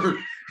their work.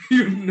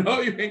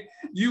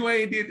 you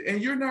ain't did, and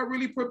you're not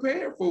really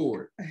prepared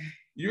for it.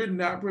 You're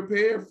not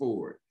prepared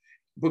for it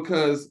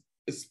because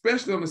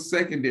especially on the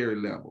secondary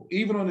level,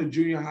 even on the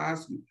junior high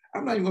school,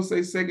 I'm not even gonna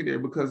say secondary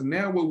because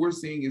now what we're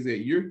seeing is that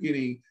you're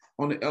getting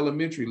on the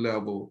elementary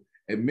level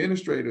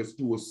administrators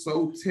who are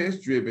so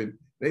test driven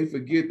they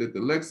forget that the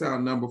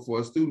Lexile number for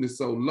a student is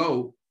so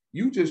low.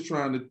 You just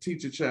trying to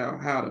teach a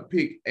child how to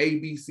pick A,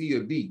 B, C,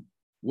 or D.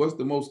 What's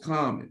the most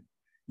common?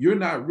 You're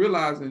not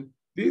realizing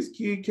this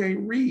kid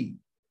can't read.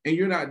 And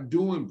you're not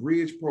doing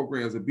bridge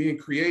programs or being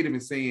creative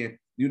and saying,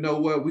 you know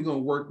what, we're going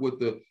to work with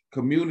the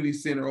community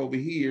center over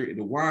here, and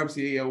the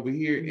YMCA over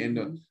here,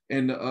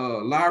 and the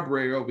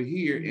library over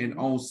here. And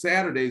on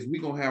Saturdays,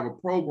 we're going to have a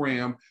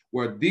program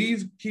where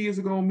these kids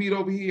are going to meet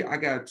over here. I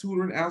got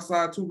tutoring,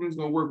 outside tutoring is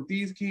going to work with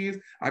these kids.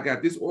 I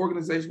got this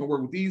organization going to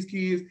work with these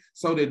kids,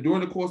 so that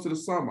during the course of the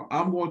summer,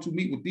 I'm going to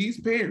meet with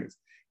these parents.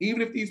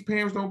 Even if these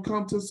parents don't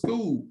come to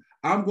school,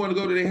 I'm going to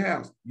go to their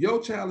house.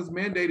 Your child is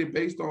mandated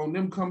based on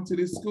them come to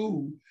this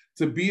school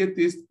to be at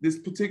this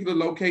particular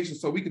location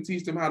so we can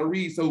teach them how to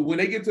read. So when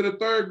they get to the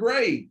 3rd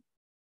grade,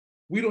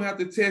 we don't have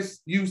to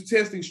use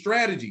testing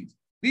strategies.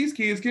 These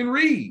kids can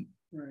read.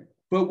 Right.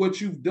 But what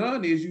you've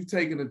done is you've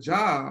taken a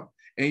job,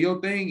 and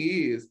your thing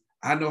is,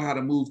 I know how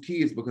to move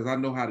kids because I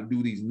know how to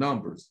do these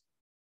numbers.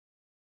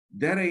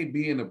 That ain't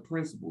being a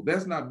principal.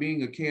 That's not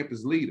being a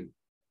campus leader.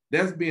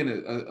 That's being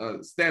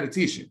a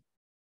statistician.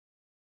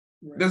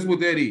 Right. That's what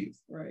that is.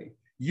 Right.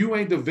 You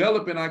ain't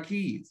developing our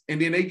kids. And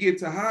then they get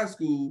to high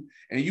school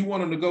and you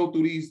want them to go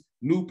through these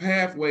new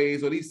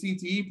pathways or these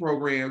CTE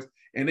programs,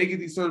 and they get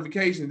these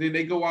certifications. Then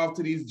they go off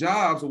to these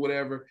jobs or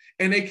whatever,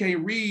 and they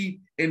can't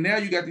read. And now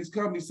you got these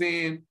companies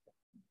saying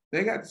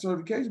they got the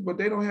certification, but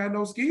they don't have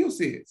no skill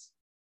sets.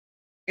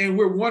 And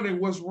we're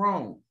wondering what's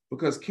wrong,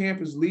 because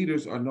campus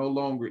leaders are no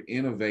longer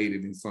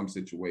innovative in some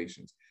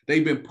situations.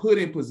 They've been put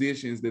in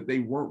positions that they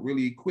weren't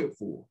really equipped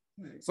for.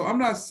 Right. So I'm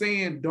not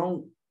saying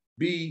don't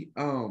be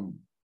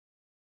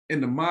in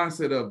the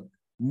mindset of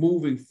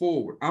moving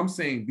forward. I'm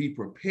saying be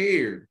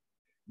prepared.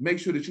 Make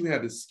sure that you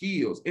have the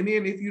skills. And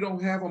then if you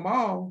don't have them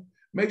all,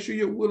 make sure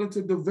you're willing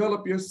to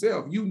develop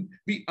yourself. You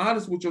be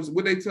honest with yourself.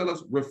 What they tell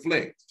us,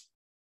 reflect.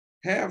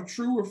 Have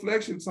true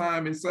reflection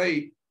time and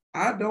say,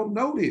 I don't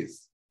know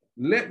this.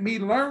 Let me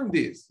learn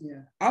this.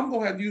 Yeah. I'm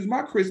going to have to use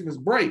my Christmas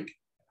break.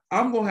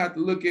 I'm going to have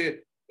to look at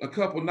a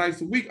couple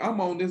nights a week.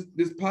 I'm on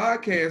this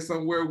podcast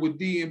somewhere with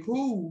Dee and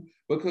Poole,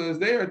 because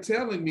they are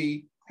telling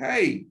me,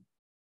 hey,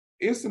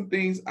 it's some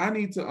things I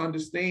need to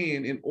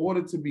understand in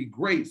order to be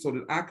great, so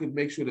that I can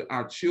make sure that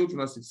our children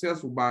are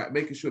successful by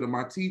making sure that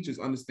my teachers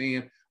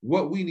understand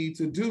what we need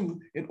to do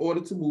in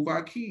order to move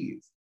our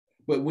kids.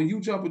 But when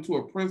you jump into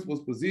a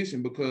principal's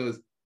position because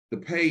the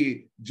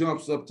pay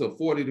jumps up to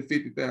 $40,000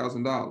 to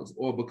 $50,000,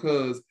 or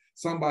because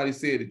somebody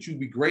said that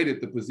you'd be great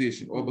at the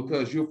position, or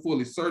because you're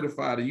fully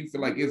certified and you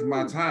feel like it's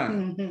my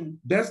time,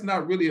 that's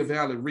not really a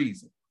valid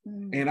reason.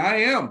 And I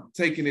am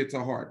taking it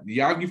to heart.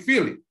 Y'all can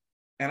feel it.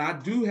 And I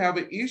do have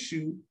an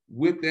issue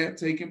with that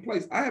taking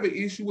place. I have an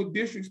issue with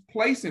districts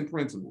placing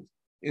principals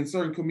in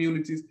certain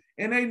communities,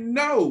 and they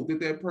know that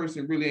that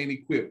person really ain't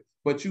equipped,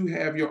 but you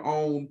have your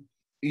own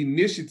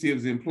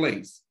initiatives in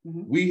place.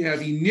 We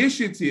have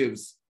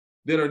initiatives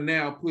that are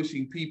now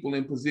pushing people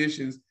in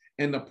positions.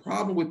 And the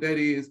problem with that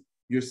is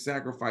you're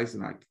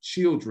sacrificing our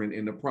children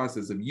in the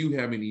process of you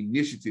having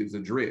initiatives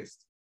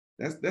addressed.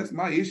 That's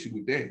my issue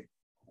with that.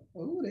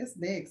 Oh, that's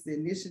next. The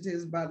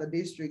initiatives by the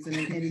districts and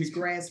these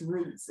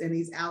grassroots and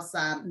these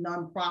outside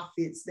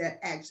nonprofits that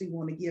actually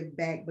want to give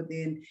back. But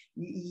then,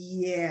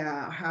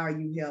 yeah, how are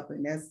you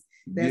helping?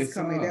 That's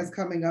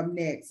coming up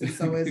next. And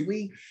so as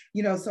we,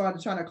 so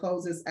I'm trying to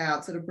close this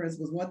out to the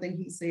principals. One thing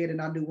he said, and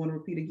I do want to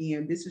repeat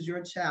again, this is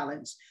your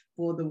challenge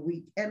for the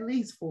week, at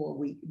least for a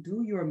week.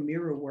 Do your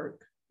mirror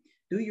work.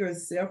 Do your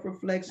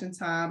self-reflection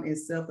time and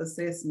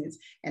self-assessments,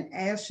 and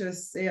ask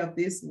yourself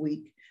this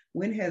week,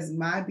 when has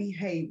my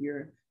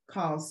behavior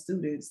caused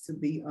students to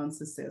be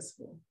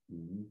unsuccessful?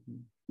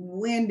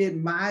 When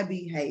did my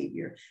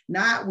behavior,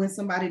 not when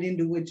somebody didn't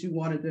do what you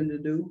wanted them to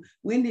do,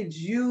 when did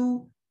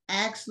you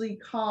actually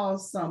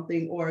cause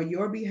something, or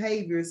your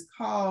behaviors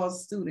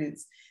cause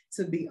students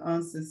to be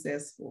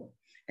unsuccessful?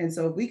 And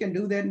so if we can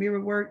do that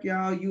mirror work,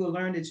 y'all, you will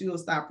learn that you'll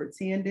stop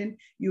pretending,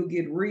 you'll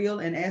get real,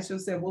 and ask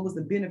yourself, what was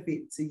the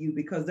benefit to you?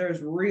 Because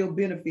there's real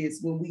benefits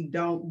when we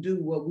don't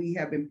do what we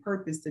have been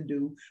purposed to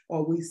do,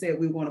 or we said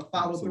we want to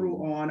follow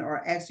through on,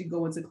 or actually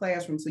go into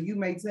classroom. So you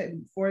may say,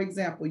 for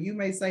example, you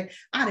may say,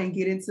 I didn't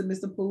get into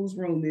Mr. Poole's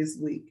room this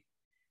week.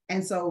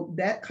 And so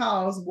that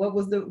caused,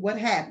 what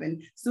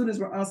happened? Students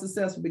were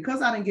unsuccessful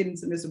because I didn't get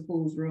into Mr.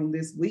 Poole's room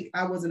this week.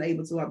 I wasn't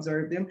able to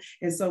observe them.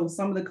 And so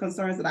some of the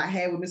concerns that I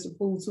had with Mr.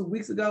 Poole 2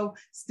 weeks ago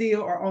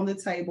still are on the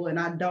table. And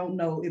I don't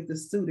know if the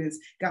students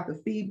got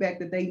the feedback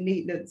that they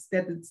need,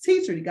 that the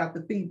teacher got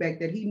the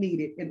feedback that he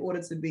needed in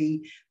order to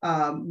be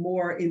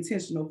more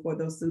intentional for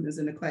those students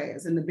in the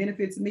class. And the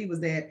benefit to me was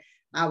that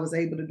I was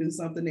able to do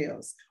something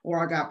else,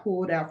 or I got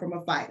pulled out from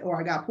a fight, or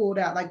I got pulled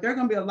out. Like, there are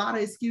going to be a lot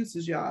of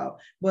excuses, y'all.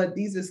 But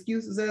these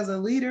excuses as a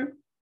leader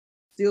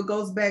still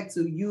goes back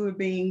to you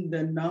being the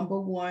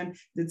 #1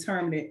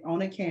 determinant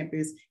on a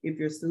campus if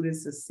your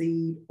students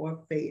succeed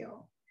or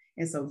fail.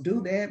 And so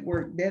do that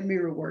work, that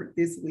mirror work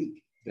this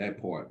week.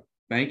 That part.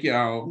 Thank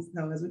y'all.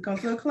 So as we come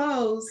to a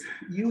close,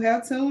 you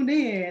have tuned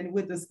in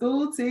with the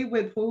School Tea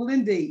with Poole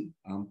and Dee.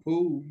 I'm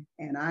Poole.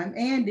 And I'm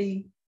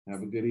Andy.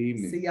 Have a good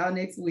evening. See y'all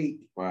next week.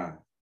 Bye.